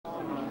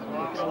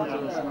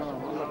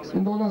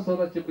Şimdi ondan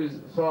sonraki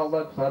biz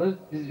suallar tutarız,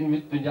 biz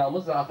ümid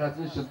dünyamız ve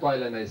ahiretimiz için dua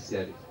eləmək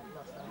istəyirik.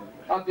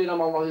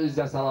 Rabbim Allah'ı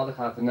üzzə salalı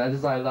xatirinə,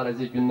 əziz aylar,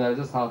 əziz günlər,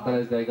 əziz saatlar,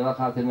 əziz dəqiqələr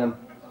xatirinə,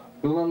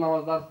 qılınan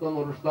namazlar, tutulan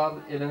oruçlar,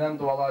 elənən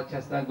dualar,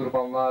 kəsilən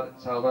qurbanlar,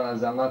 çağılan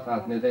əzənlər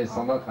xatirinə,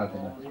 insanlar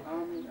xatirinə.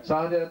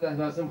 Şahid elə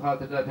dəhməsim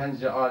xatirinə,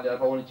 Pəncə, Aliyə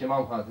və 12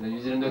 imam xatirinə,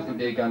 124 gün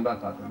Peyğəmbər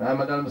xatirinə,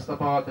 Məhəmməd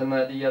Əl-Mustafa xatirinə,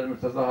 Əliyyəl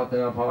Mürtəza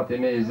xatirinə,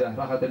 Fatimə,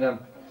 Zəhra xatirinə,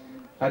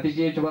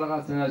 Hədicə-i Kübara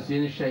xatirinə,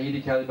 Hüseyni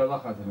Şəhidi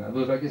Kərbəla xatirinə,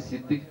 Əbu-Bəkir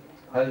Siddiq,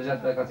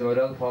 Həzrət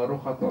xatirinə,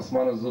 Faruq xatirinə,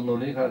 Osman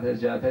Zunnuli xatirinə,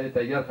 Cəfəri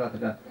Təyyar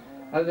xatirinə,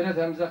 Həzrət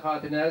Həmzə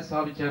xatirinə,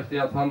 Sabi Kəfdə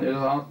yatan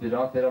Ant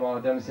Verəm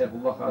Adəm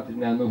Seyfullah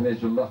xatirinə, Nuh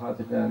Necullah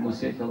xatirinə,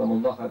 Musa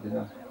Kəlamullah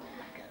xatirinə,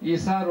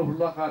 İsa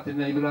Ruhullah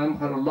xatirinə, İbrahim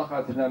Xarullah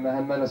xatirinə,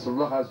 Məhəmməd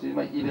Rəsulullah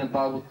xatirinə, İbn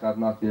Davud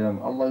xatirinə ad verirəm,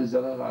 Allah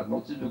Üzələ xatirinə,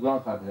 30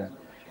 Büqan xatirinə,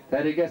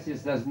 Təriqə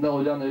silsiləsində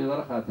oylayan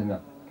oylara xatirinə,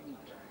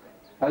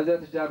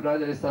 Həzrət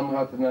Cəbrail Əleyhisselam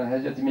xatirinə,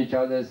 Həzrət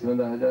Mikail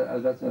Əleyhisselamda,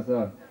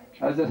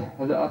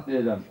 Həzrət ad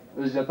verirəm,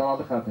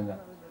 Özcətaladı xatirinə.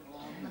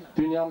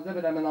 Dünyamıza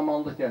bir əmin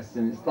amanlıq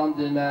gəlsin, İslam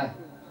dilinə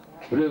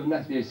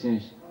rövnək versin,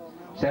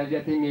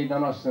 şəriəti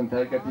meydan açsın,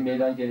 təriqəti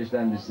meydan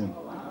genişləndirsin.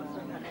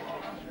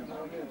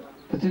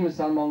 Bütün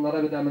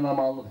müsəlmanlara bir əmin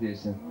amanlıq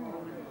versin.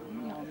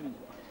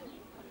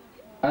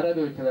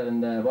 Ərəb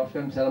ölkələrində,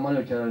 başqa müsəlman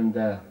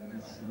ölkələrində,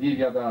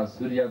 Libyada,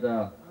 Suriyada,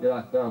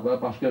 İraqda və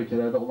başqa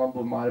ölkələrdə olan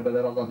bu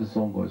müharibələrə Allah bir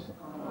son qoysun.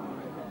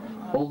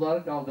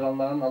 Onları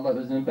qaldıranların Allah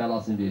özünün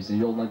bəlasını versin,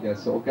 yoluna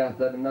gəlsin. O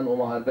qəlblərindən o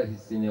müharibə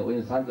hissini, o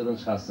insan qılını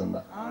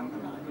çıxarsınlar.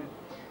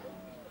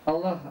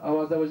 Allah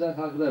Azərbaycan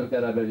xalqına bir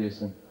qərabə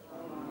versin.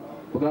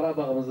 Bu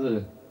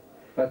Qarabağımızı,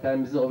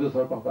 vətənimizi, o bir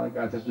torpaqlarını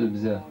qaytarsın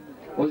bizə.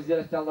 O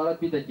ziyarətkarlara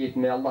bir də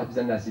getməyə Allah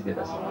bizə nəsib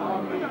edəsin.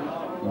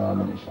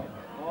 Amin inşallah.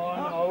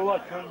 Allah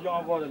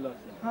kölgən var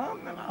eləsin.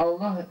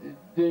 Allah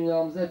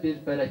dünyamıza bir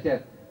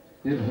bərəkət,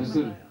 bir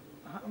huzur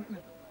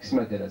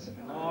qismət eləsin.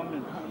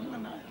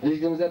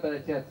 Rizqimizə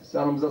bərəkət,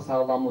 canımıza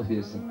sağlamlıq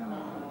versin.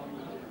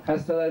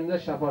 Xəstələrimizə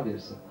şəfa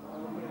versin.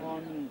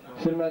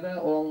 Sürmədə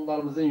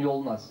olanlarımızın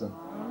yolunu açsın.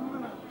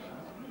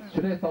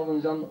 Sürət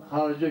alıncan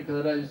xarici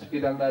ölkələrə üstü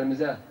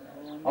gedənlərimizə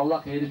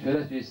Allah xeyri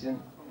sürət versin,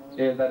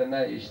 evlərinə,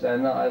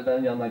 işlərinə,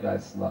 ailələrinin yanına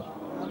qayıtsınlar.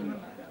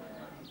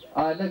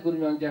 Ailə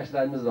qurmayan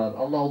gənclərimiz var,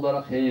 Allah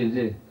onlara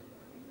xeyirli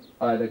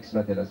ailə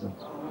qismət eləsin.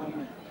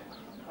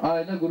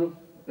 Ailə qurub,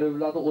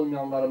 övladı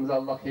olmayanlarımıza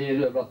Allah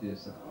xeyirli övlad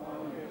versin.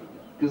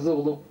 Qızı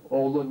olub,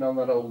 oğlu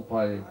olmayanlara oğul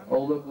payı,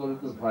 oğlu olub,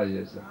 qız payı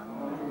versin.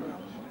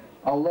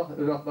 Allah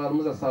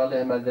övladlarımıza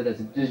salih əməldə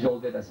eləsin, düz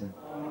yolda eləsin.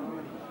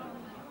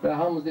 Və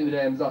hamımızda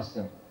ürəyimizi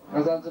açsın.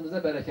 Qazancımıza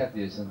bərəkət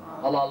versin,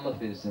 halallıq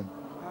versin.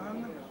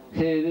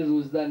 Xeyri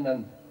ruzlərlə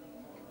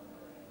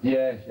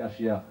yiyək,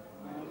 yaşayaq.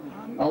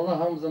 Allah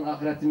hamımızın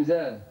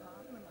ahirətimizə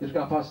bir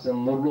qapı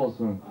açsın, nurlu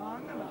olsun.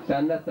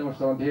 Cənnət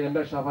demişdir,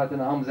 Peyğəmbər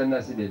şəfaətini hamımıza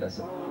nəsib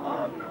eyləsin.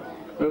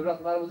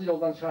 Övladlarımızı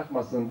yoldan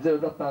çıxartmasın, bizə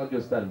övlad dağı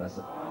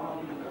göstərməsin.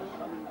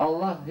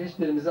 Allah heç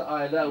birimizi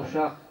ailə,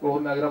 uşaq,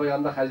 qohum, əqraba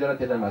yanında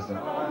xəcalət eləməsin.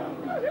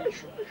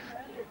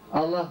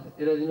 Allah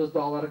elədiyimiz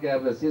duaları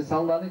qəbul etsin.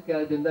 İnsanların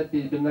qəlbində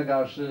bir-birinə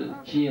qarşı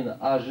kin,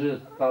 acı,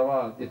 dava,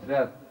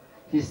 nifrət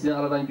hissini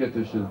aradan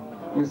götürsün.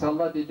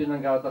 İnsanlar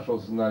bir-birinə qardaş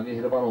olsunlar,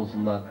 mehriban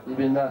olsunlar,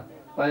 bir-birinə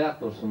dayaq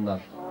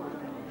dursunlar.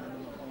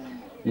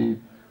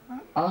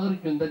 Ağır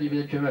gündə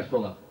bir-birinə köməkli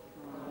olaq.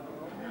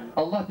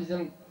 Allah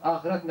bizim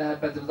ahirət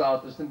məhəbbətimizi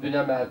artırsın,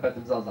 dünya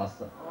məhəbbətimizi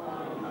azalsın.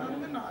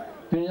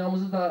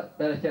 Dünyamızı da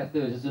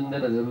bərəkətli,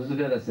 huzur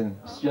eləsin,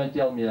 üsyan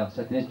gəlməyək,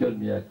 çətinlik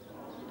görməyək.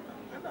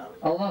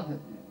 Allah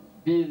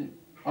bir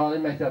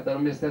ali məktəblər,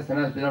 universitet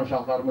sənət bilən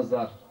uşaqlarımız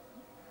var.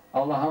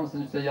 Allah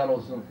hamısının üstə yan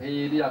olsun,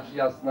 xeyri, yaxşı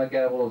yazsınlar,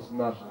 qəbul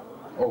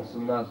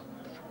olsunlar,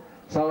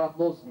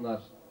 savadlı olsunlar.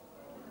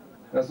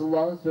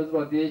 Resulullah'ın sözü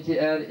var, deyir ki,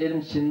 əgər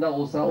elm Çində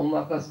olsa, onun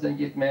arxasından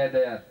getməyə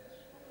dəyər.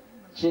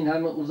 Çin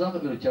həm uzaq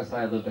ölkə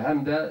sayılırdı,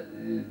 həm də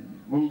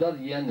bunlar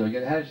yiyən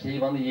ölkə, hər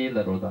heyvanı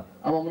yeyirlər orada.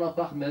 Amma buna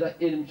baxmayaraq,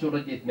 elm üçün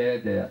orada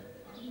getməyə dəyər.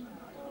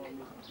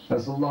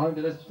 Resulullah'ın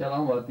bir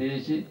kəlam var,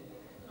 deyir ki,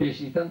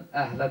 beşikdən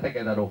əhlətə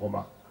qədər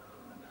oxumaq.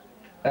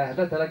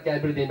 Əhlət hələ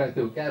qəbir demək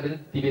deyil,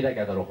 qəbirin dibinə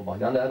qədər oxumaq.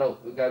 Yəni hələ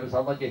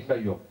qəbirstanlığa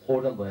getmək yox,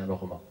 oradan doyan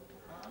oxumaq.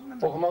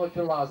 Oxumaq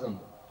üçün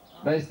lazımdır.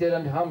 Mən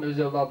istəyirəm ki, hamı öz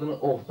övladını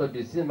oxuta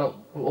bilsin və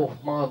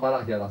oxutmağa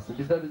maraq yaratsın.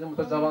 Bizdə bizim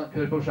burada cavan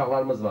körpə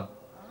uşaqlarımız var.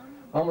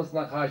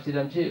 Hamısından xahiş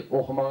edirəm ki,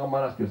 oxumağa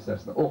maraq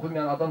göstərsin.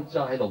 Oxumayan adam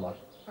cahil olar.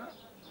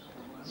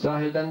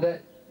 Cahildən də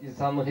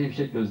insanlıq heç bir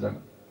şey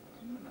gözləmir.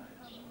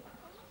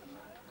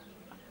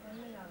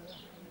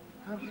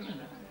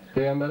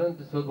 Peyğəmbərin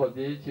bir söz var,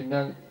 deyir ki,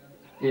 mən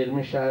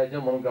elmin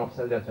şəhərcəm, onun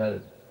qapısı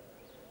ələtərir.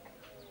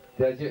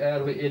 Deyir ki,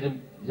 əgər bu elm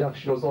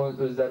yaxşı olsa,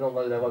 onun özlərini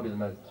onları rəva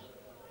bilməzdir.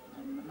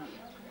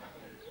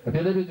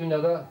 Belə bir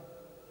dünyada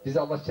bizi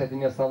Allah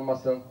çətinliyə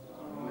salmasın.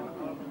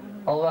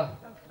 Allah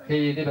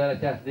xeyirli,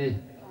 bərəkətli,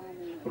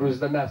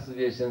 rüzdə məhsul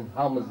versin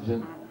hamımız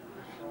üçün.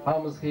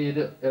 Hamımız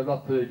xeyirli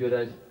evlad toyu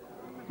görək,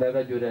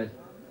 nəvə görək,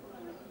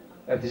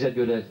 nəticə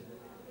görək.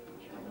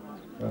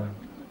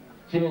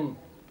 Kimin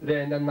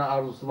ürəyindən nə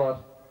arzusu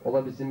var,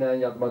 ola bilsin,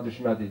 mənim yadıma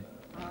düşmədi.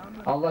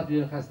 Allah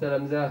bütün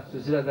xəstələrimizə,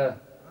 xüsusilə də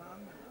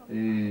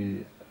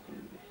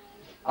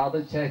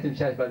adın çəkdim,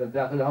 çəkmədim,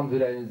 daxil hamı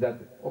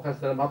ürəyinizdədir. O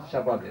xəstələrim hamı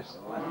şəfa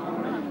versin.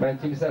 Mən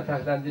kimisə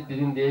fərqləndi,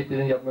 birini deyib,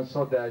 birini yapmaq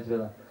çox dəyərli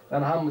verəm.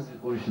 Yəni hamımız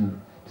bu işin.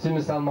 Bütün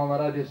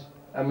müsəlmanlara bir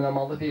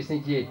əminəmanlıq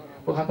versin ki,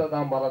 bu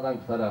xətadan,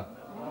 baladan qutara.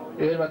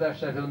 Hürmət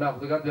əşrəfil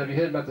məxluqat və bir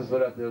hürməti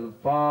surətdir.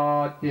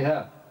 Fatihə.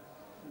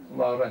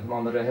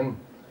 Bismillahirrahmanirrahim.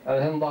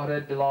 Elhamdülillah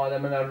Rabbil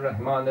alemin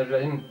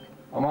er-Rahmanir-Rahim.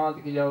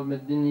 Amaliki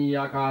yevmiddin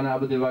iyyaka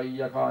na'budu ve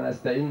iyyaka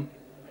nestaîn.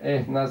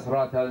 İhdina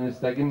sıratal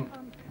müstakim.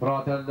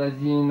 Sıratal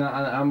lezîne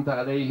en'amte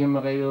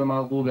aleyhim gayril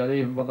mağdûbi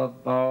aleyhim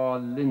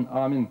veleddâllin.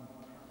 Amin.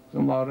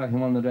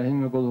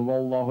 Bismillahirrahmanirrahim. Kul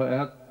huvallahu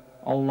ehad.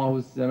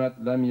 Allahu semed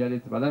lem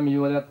yelid ve lem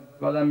yulet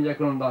ve lem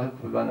yekun lahu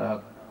kufuven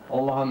ehad.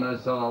 Allahümme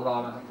sallallahu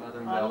aleyhi ve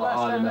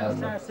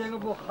sellem. Allah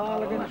seni bu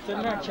halkın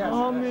üstünden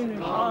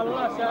kesmesin.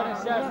 Allah senin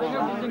sesini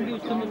bizim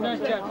üstümüzden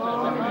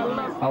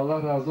kesmesin.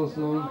 Allah razı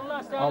olsun.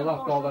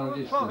 Allah qavlarınızı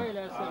işsin.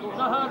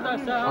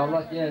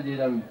 Allah yenə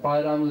deyirəm,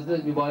 bayramımızı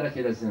mübarək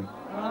eləsin.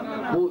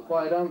 Bu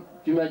bayram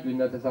cümə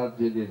gününə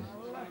təsadüf edir.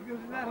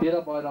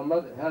 Belə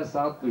bayramlar hər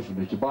saat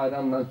düşmür ki,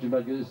 bayramla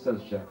cümə günü üstə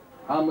düşər.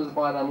 Hamımız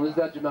bayramımız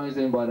da cüməmiz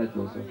də mübarək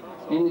olsun.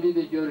 İndi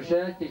bir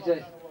görüşək,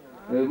 keçək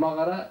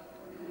mağara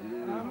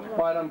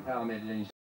bayram təmin edilir inşallah.